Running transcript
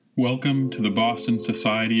Welcome to the Boston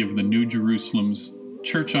Society of the New Jerusalem's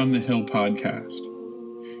Church on the Hill podcast.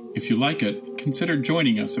 If you like it, consider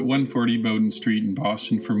joining us at 140 Bowdoin Street in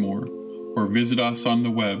Boston for more, or visit us on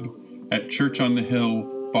the web at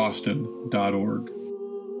churchonthehillboston.org.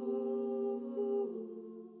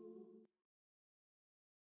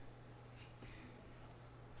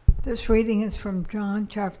 This reading is from John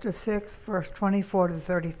chapter 6, verse 24 to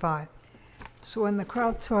 35. So when the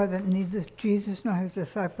crowd saw that neither Jesus nor his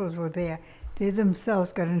disciples were there, they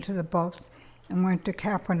themselves got into the boats and went to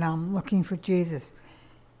Capernaum looking for Jesus.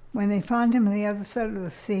 When they found him on the other side of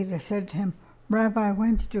the sea, they said to him, "Rabbi,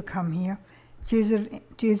 when did you come here?"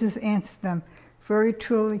 Jesus answered them, "Very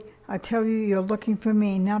truly, I tell you, you're looking for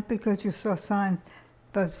me, not because you saw signs,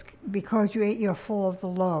 but because you ate your fill of the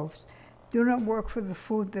loaves. Do not work for the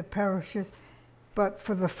food that perishes, but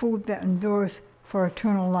for the food that endures for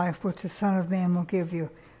eternal life, which the Son of Man will give you.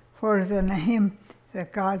 For it is in him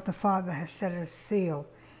that God the Father has set his seal."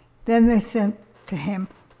 Then they said to him,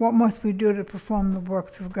 "What must we do to perform the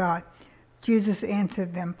works of God?" Jesus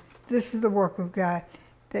answered them, "This is the work of God,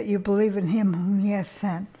 that you believe in him whom he has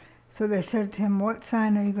sent." So they said to him, "What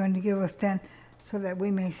sign are you going to give us then, so that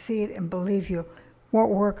we may see it and believe you? What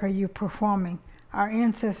work are you performing? Our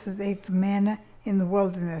ancestors ate the manna in the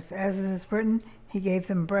wilderness. As it is written, he gave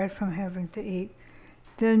them bread from heaven to eat."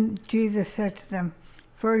 Then Jesus said to them,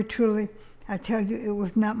 "Very truly, I tell you, it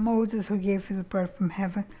was not Moses who gave you the bread from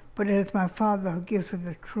heaven, but it is my Father who gives you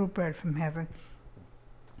the true bread from heaven.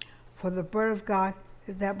 For the bread of God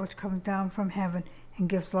is that which comes down from heaven and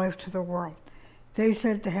gives life to the world." They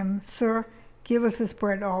said to him, "Sir, give us this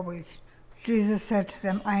bread always." Jesus said to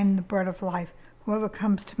them, "I am the bread of life. Whoever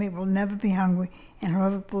comes to me will never be hungry, and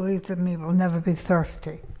whoever believes in me will never be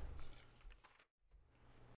thirsty."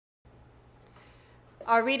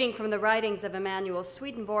 Our reading from the writings of Emanuel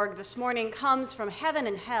Swedenborg this morning comes from Heaven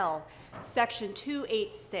and Hell, section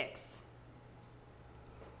 286.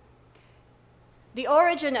 The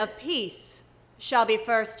origin of peace shall be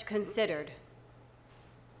first considered.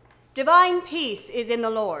 Divine peace is in the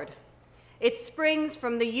Lord. It springs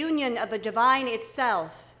from the union of the divine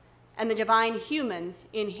itself and the divine human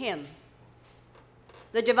in him.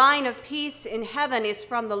 The divine of peace in heaven is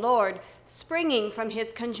from the Lord, springing from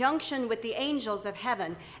his conjunction with the angels of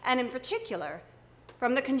heaven, and in particular,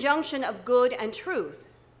 from the conjunction of good and truth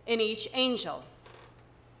in each angel.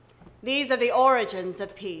 These are the origins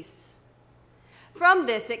of peace. From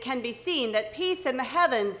this, it can be seen that peace in the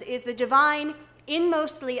heavens is the divine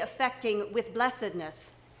inmostly affecting with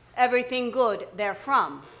blessedness everything good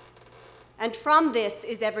therefrom, and from this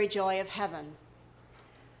is every joy of heaven.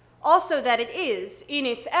 Also that it is, in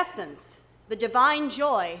its essence, the divine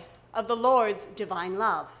joy of the Lord's divine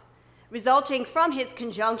love, resulting from his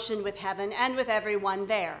conjunction with heaven and with everyone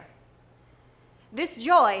there. This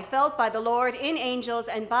joy, felt by the Lord in angels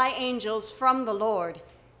and by angels from the Lord,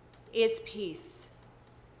 is peace.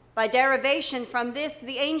 By derivation from this,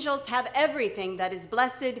 the angels have everything that is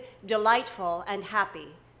blessed, delightful, and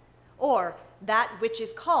happy, or that which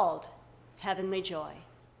is called heavenly joy.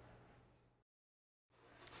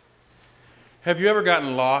 Have you ever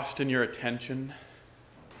gotten lost in your attention?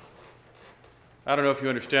 I don't know if you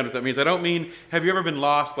understand what that means. I don't mean, have you ever been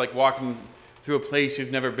lost, like walking through a place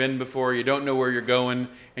you've never been before, you don't know where you're going,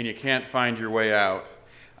 and you can't find your way out?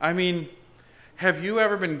 I mean, have you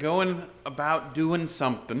ever been going about doing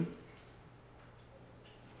something?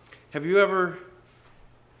 Have you ever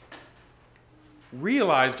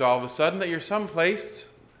realized all of a sudden that you're someplace,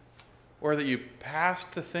 or that you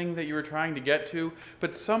passed the thing that you were trying to get to,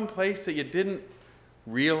 but someplace that you didn't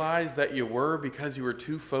realize that you were because you were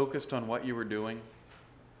too focused on what you were doing?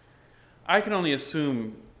 I can only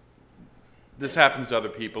assume this happens to other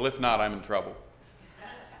people. If not, I'm in trouble.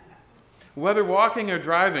 Whether walking or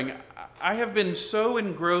driving, I have been so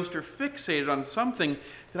engrossed or fixated on something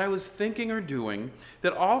that I was thinking or doing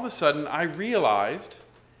that all of a sudden I realized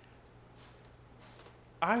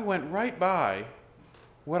I went right by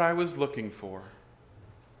what I was looking for.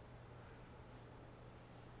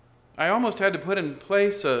 I almost had to put in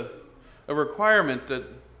place a requirement that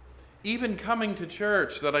even coming to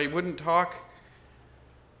church, that I wouldn't talk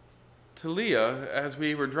to Leah as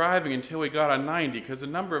we were driving until we got on 90, because a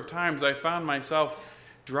number of times I found myself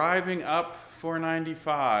driving up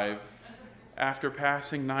 495 after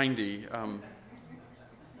passing 90.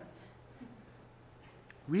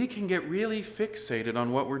 We can get really fixated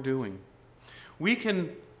on what we're doing. We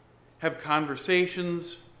can have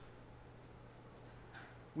conversations.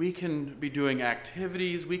 We can be doing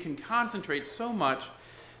activities. We can concentrate so much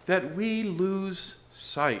that we lose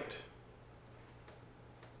sight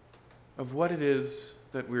of what it is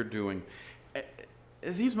that we're doing.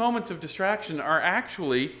 these moments of distraction are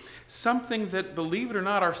actually something that, believe it or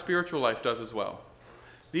not, our spiritual life does as well.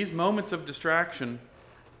 These moments of distraction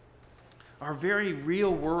are very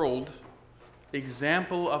real-world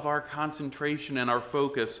example of our concentration and our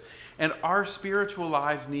focus, and our spiritual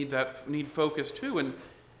lives need focus too.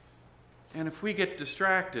 And if we get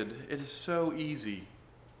distracted, it is so easy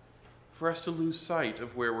for us to lose sight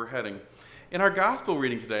of where we're heading. In our gospel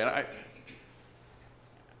reading today,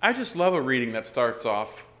 I just love a reading that starts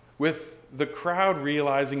off with the crowd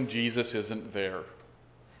realizing Jesus isn't there.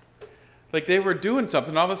 Like they were doing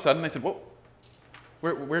something, all of a sudden they said, "Whoa,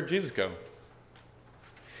 where'd Jesus go?"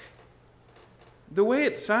 The way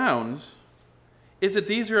it sounds is that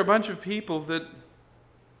these are a bunch of people that,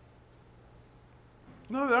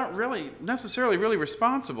 no, they aren't really necessarily really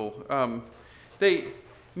responsible.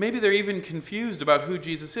 Maybe they're even confused about who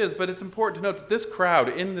Jesus is, but it's important to note that this crowd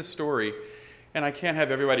in this story, and I can't have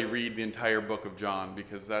everybody read the entire book of John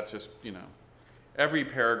because that's just, every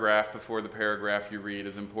paragraph before the paragraph you read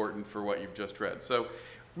is important for what you've just read. So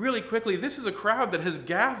really quickly, this is a crowd that has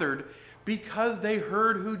gathered because they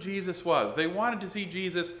heard who Jesus was. They wanted to see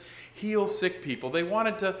Jesus heal sick people. They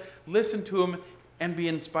wanted to listen to him and be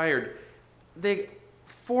inspired. They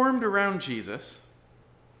formed around Jesus.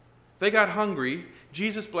 They got hungry.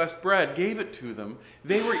 Jesus blessed bread, gave it to them.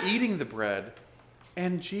 They were eating the bread,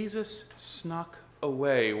 and Jesus snuck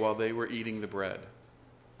away while they were eating the bread.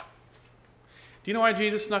 Do you know why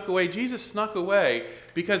Jesus snuck away? Jesus snuck away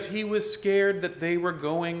because he was scared that they were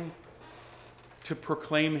going to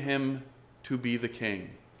proclaim him to be the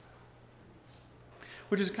king.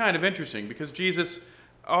 Which is kind of interesting because Jesus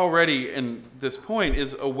already in this point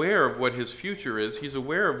is aware of what his future is. He's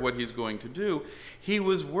aware of what he's going to do. He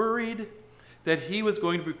was worried that he was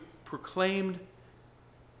going to be proclaimed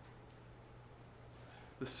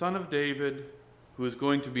the Son of David, who is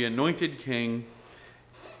going to be anointed king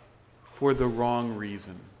for the wrong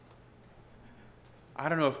reason. I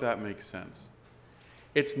don't know if that makes sense.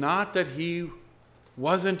 It's not that he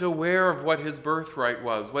wasn't aware of what his birthright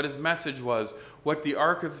was, what his message was, what the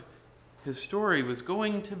arc of his story was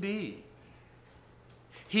going to be.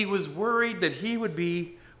 He was worried that he would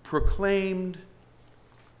be proclaimed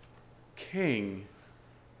king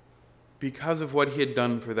because of what he had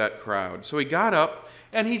done for that crowd. So he got up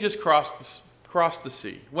and he just crossed the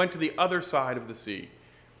sea, went to the other side of the sea.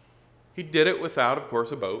 He did it without, of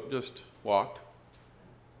course, a boat, just walked.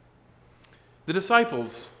 The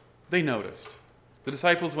disciples, they noticed. The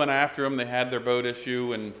disciples went after him. They had their boat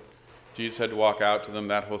issue, and Jesus had to walk out to them.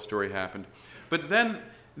 That whole story happened. But then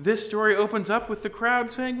this story opens up with the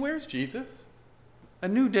crowd saying, "Where's Jesus?" A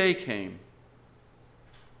new day came.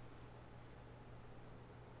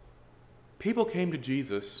 People came to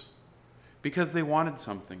Jesus because they wanted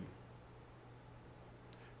something.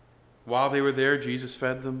 While they were there, Jesus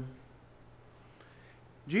fed them.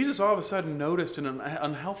 Jesus all of a sudden noticed an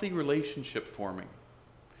unhealthy relationship forming.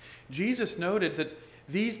 Jesus noted that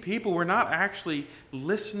these people were not actually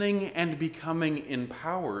listening and becoming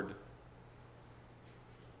empowered.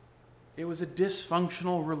 It was a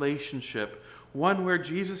dysfunctional relationship, one where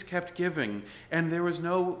Jesus kept giving and there was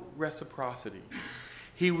no reciprocity.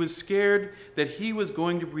 He was scared that he was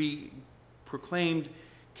going to be proclaimed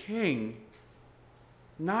king,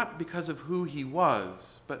 not because of who he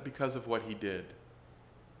was, but because of what he did.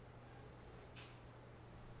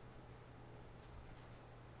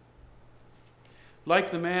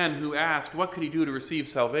 Like the man who asked, what could he do to receive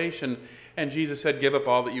salvation? And Jesus said, give up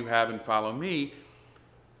all that you have and follow me.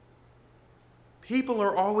 People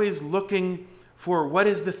are always looking for what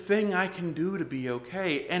is the thing I can do to be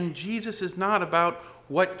okay. And Jesus is not about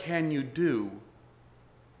what can you do.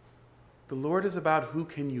 The Lord is about who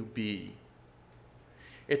can you be.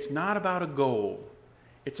 It's not about a goal.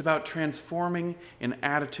 It's about transforming an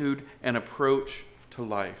attitude and approach to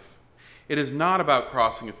life. It is not about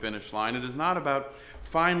crossing a finish line. It is not about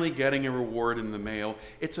finally getting a reward in the mail.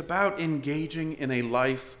 It's about engaging in a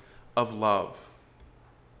life of love.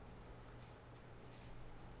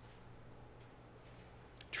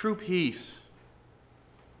 True peace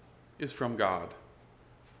is from God.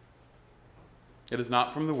 It is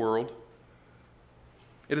not from the world.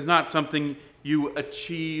 It is not something you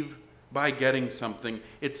achieve by getting something.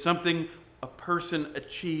 It's something a person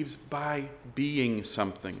achieves by being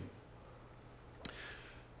something.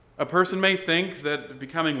 A person may think that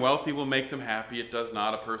becoming wealthy will make them happy. It does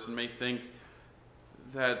not. A person may think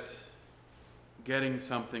that getting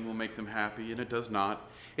something will make them happy, and it does not.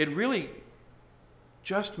 It really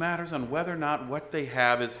just matters on whether or not what they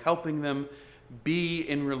have is helping them be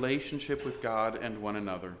in relationship with God and one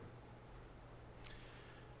another.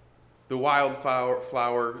 The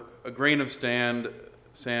wildflower, a grain of sand,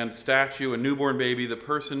 sand statue, a newborn baby, the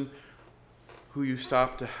person who you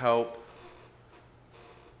stop to help.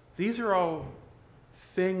 These are all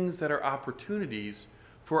things that are opportunities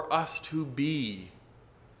for us to be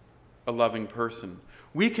a loving person.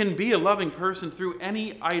 We can be a loving person through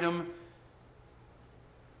any item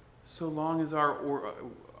so long as our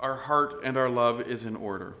heart and our love is in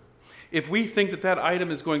order. If we think that that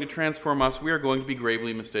item is going to transform us, we are going to be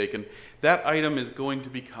gravely mistaken. That item is going to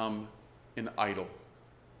become an idol.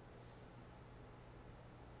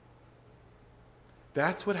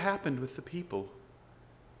 That's what happened with the people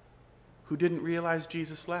who didn't realize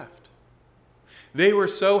Jesus left. They were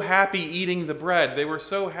so happy eating the bread, they were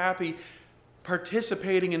so happy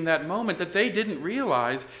participating in that moment that they didn't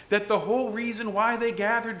realize that the whole reason why they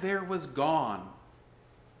gathered there was gone.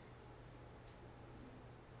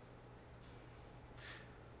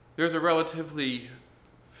 There's a relatively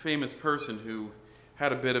famous person who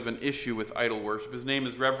had a bit of an issue with idol worship. His name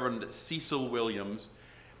is Reverend Cecil Williams.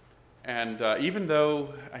 And even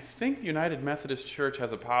though I think the United Methodist Church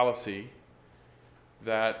has a policy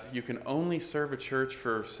that you can only serve a church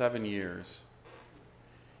for 7 years,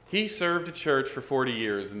 he served a church for 40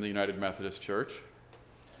 years in the United Methodist Church.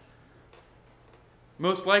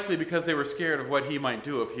 Most likely because they were scared of what he might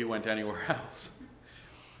do if he went anywhere else.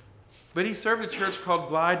 But he served a church called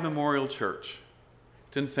Glide Memorial Church.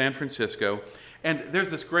 It's in San Francisco. And there's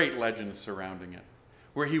this great legend surrounding it,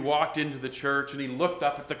 where he walked into the church and he looked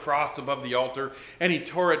up at the cross above the altar and he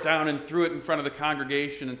tore it down and threw it in front of the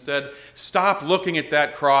congregation and said, "Stop looking at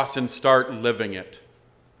that cross and start living it."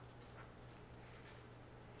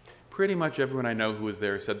 Pretty much everyone I know who was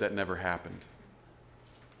there said that never happened.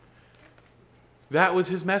 That was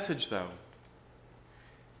his message, though.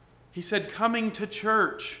 He said, coming to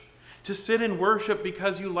church, to sit and worship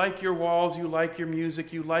because you like your walls, you like your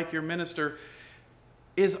music, you like your minister,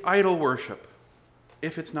 is idol worship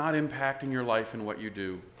if it's not impacting your life and what you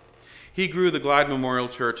do. He grew the Glide Memorial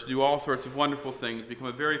Church to do all sorts of wonderful things, become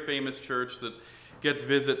a very famous church that gets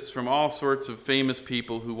visits from all sorts of famous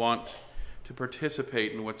people who want to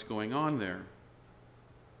participate in what's going on there.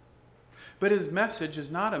 But his message is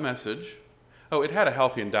not a message. Oh, it had a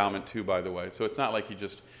healthy endowment too, by the way, so it's not like he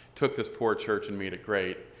just took this poor church and made it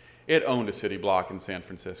great. It owned a city block in San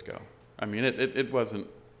Francisco. I mean, it wasn't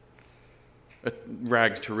a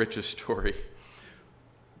rags to riches story.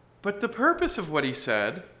 But the purpose of what he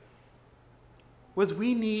said was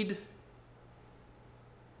we need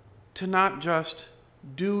to not just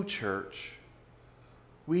do church.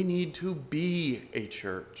 We need to be a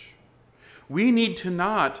church. We need to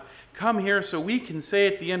not come here so we can say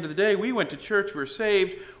at the end of the day, we went to church, we're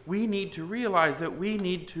saved. We need to realize that we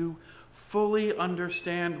need to fully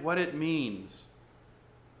understand what it means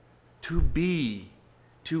to be,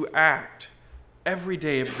 to act every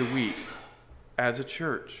day of the week as a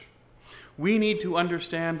church. We need to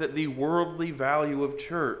understand that the worldly value of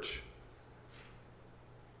church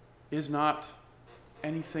is not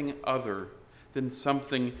anything other than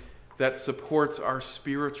something that supports our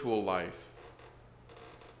spiritual life.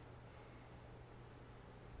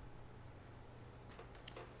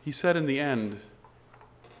 He said in the end,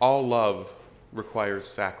 all love requires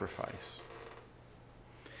sacrifice.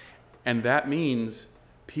 And that means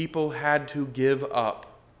people had to give up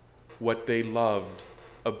what they loved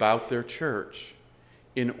about their church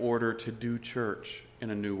in order to do church in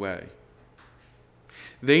a new way.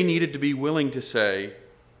 They needed to be willing to say,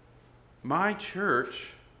 my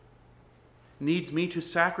church needs me to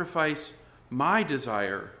sacrifice my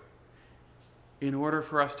desire in order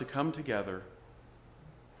for us to come together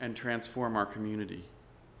and transform our community.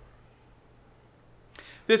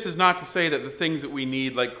 This is not to say that the things that we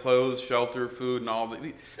need, like clothes, shelter, food, and all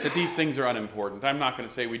that these things are unimportant. I'm not going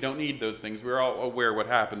to say we don't need those things. We're all aware what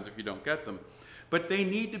happens if you don't get them. But they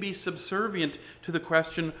need to be subservient to the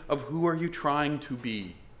question of who are you trying to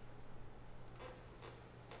be?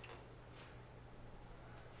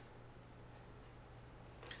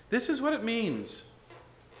 This is what it means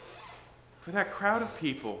for that crowd of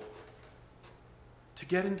people to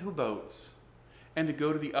get into boats and to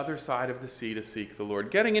go to the other side of the sea to seek the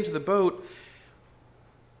Lord. Getting into the boat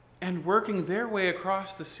and working their way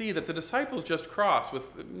across the sea that the disciples just crossed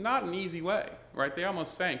with not an easy way, right? They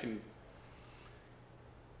almost sank. And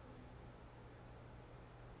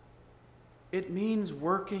it means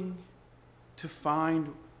working to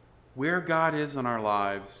find where God is in our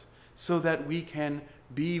lives so that we can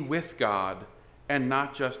be with God and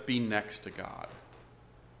not just be next to God.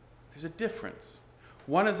 There's a difference.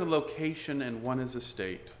 One is a location and one is a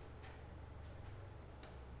state.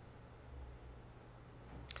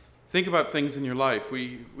 Think about things in your life.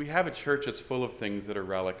 We have a church that's full of things that are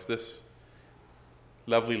relics. This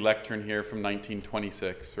lovely lectern here from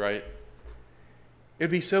 1926, right?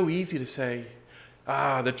 It'd be so easy to say,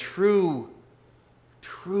 the true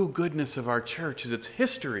goodness of our church is its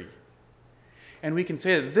history. And we can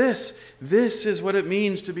say that this is what it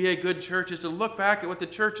means to be a good church, is to look back at what the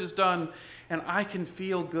church has done, and I can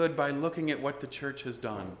feel good by looking at what the church has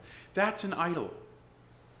done. That's an idol.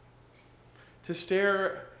 To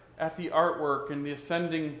stare at the artwork and the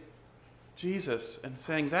ascending Jesus and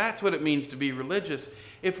saying that's what it means to be religious,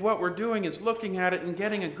 if what we're doing is looking at it and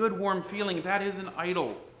getting a good warm feeling, that is an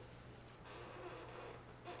idol.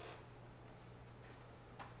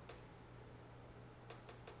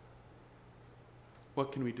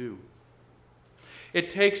 What can we do? It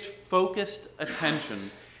takes focused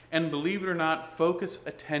attention, and believe it or not, focused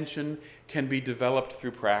attention can be developed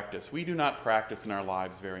through practice. We do not practice in our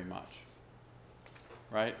lives very much,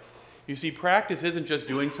 right? You see, practice isn't just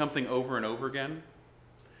doing something over and over again.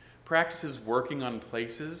 Practice is working on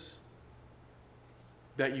places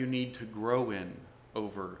that you need to grow in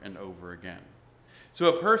over and over again. So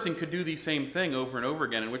a person could do the same thing over and over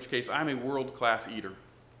again, in which case I'm a world-class eater.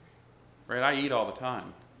 Right? I eat all the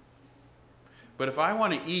time. But if I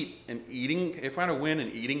want to if I want to win an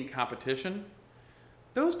eating competition,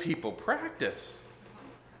 those people practice.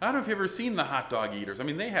 I don't know if you've ever seen the hot dog eaters. I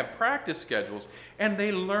mean, they have practice schedules, and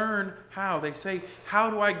they learn how. They say, how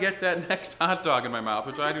do I get that next hot dog in my mouth,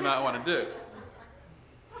 which I do not want to do.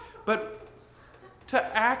 But to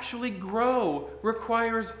actually grow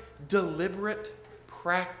requires deliberate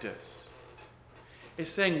practice. It's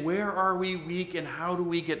saying, where are we weak and how do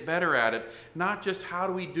we get better at it? Not just how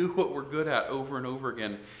do we do what we're good at over and over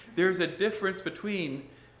again. There's a difference between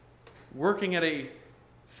working at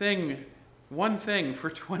one thing for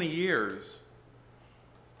 20 years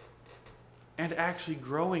and actually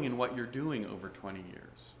growing in what you're doing over 20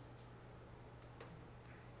 years.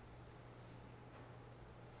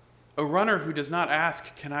 A runner who does not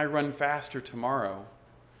ask, can I run faster tomorrow,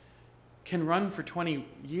 can run for 20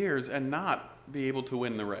 years and not be able to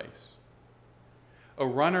win the race. A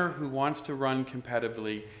runner who wants to run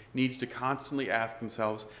competitively needs to constantly ask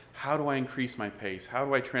themselves, how do I increase my pace? How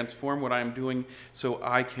do I transform what I'm doing so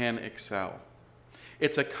I can excel?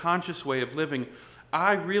 It's a conscious way of living.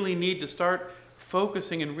 I really need to start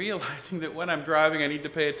focusing and realizing that when I'm driving, I need to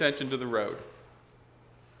pay attention to the road.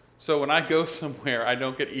 So when I go somewhere, I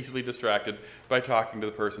don't get easily distracted by talking to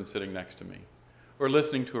the person sitting next to me or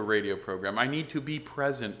listening to a radio program. I need to be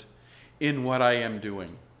present in what I am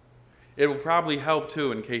doing. It will probably help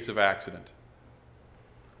too in case of accident.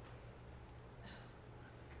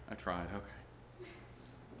 I tried, okay.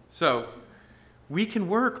 So, we can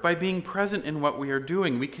work by being present in what we are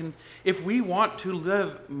doing. If we want to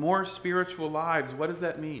live more spiritual lives, what does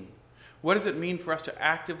that mean? What does it mean for us to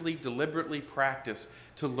actively, deliberately practice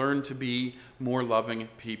to learn to be more loving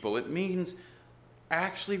people? It means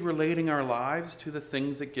actually relating our lives to the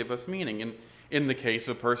things that give us meaning. And in the case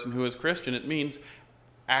of a person who is Christian, it means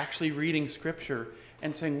actually reading Scripture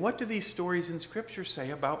and saying, what do these stories in Scripture say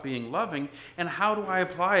about being loving, and how do I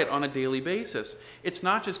apply it on a daily basis? It's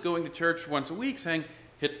not just going to church once a week saying,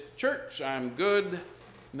 hit church, I'm good,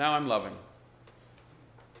 now I'm loving.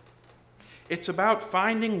 It's about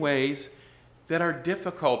finding ways that are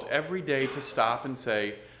difficult every day to stop and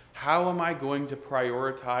say, how am I going to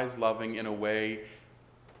prioritize loving in a way,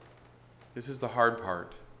 this is the hard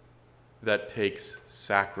part, that takes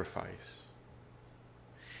sacrifice.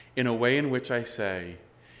 In a way in which I say,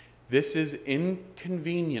 this is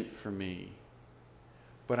inconvenient for me,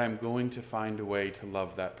 but I'm going to find a way to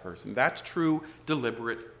love that person. That's true,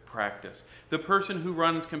 deliberate practice. The person who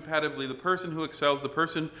runs competitively, the person who excels, the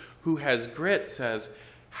person who has grit says,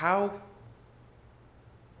 how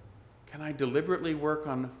can I deliberately work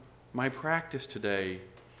on my practice today,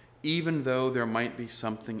 even though there might be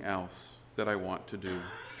something else that I want to do?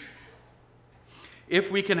 If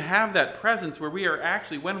we can have that presence where we are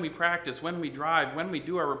actually, when we practice, when we drive, when we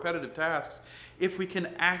do our repetitive tasks, if we can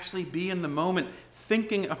actually be in the moment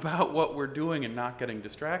thinking about what we're doing and not getting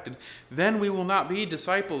distracted, then we will not be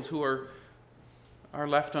disciples who are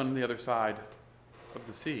left on the other side of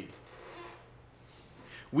the sea.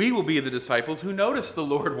 We will be the disciples who notice the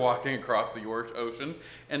Lord walking across the ocean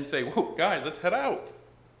and say, whoa, guys, let's head out.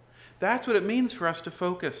 That's what it means for us to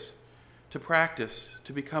focus, to practice,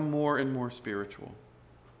 to become more and more spiritual.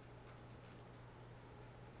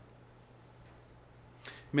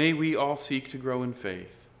 May we all seek to grow in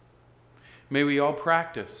faith. May we all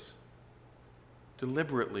practice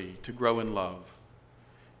deliberately to grow in love.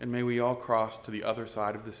 And may we all cross to the other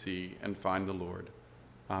side of the sea and find the Lord.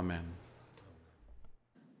 Amen.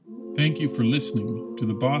 Thank you for listening to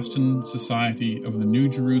the Boston Society of the New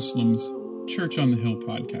Jerusalem's Church on the Hill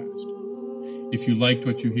podcast. If you liked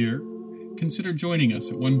what you hear, consider joining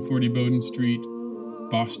us at 140 Bowdoin Street,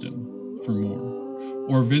 Boston, for more,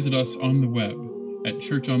 or visit us on the web at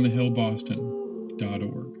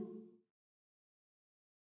churchonthehillboston.org.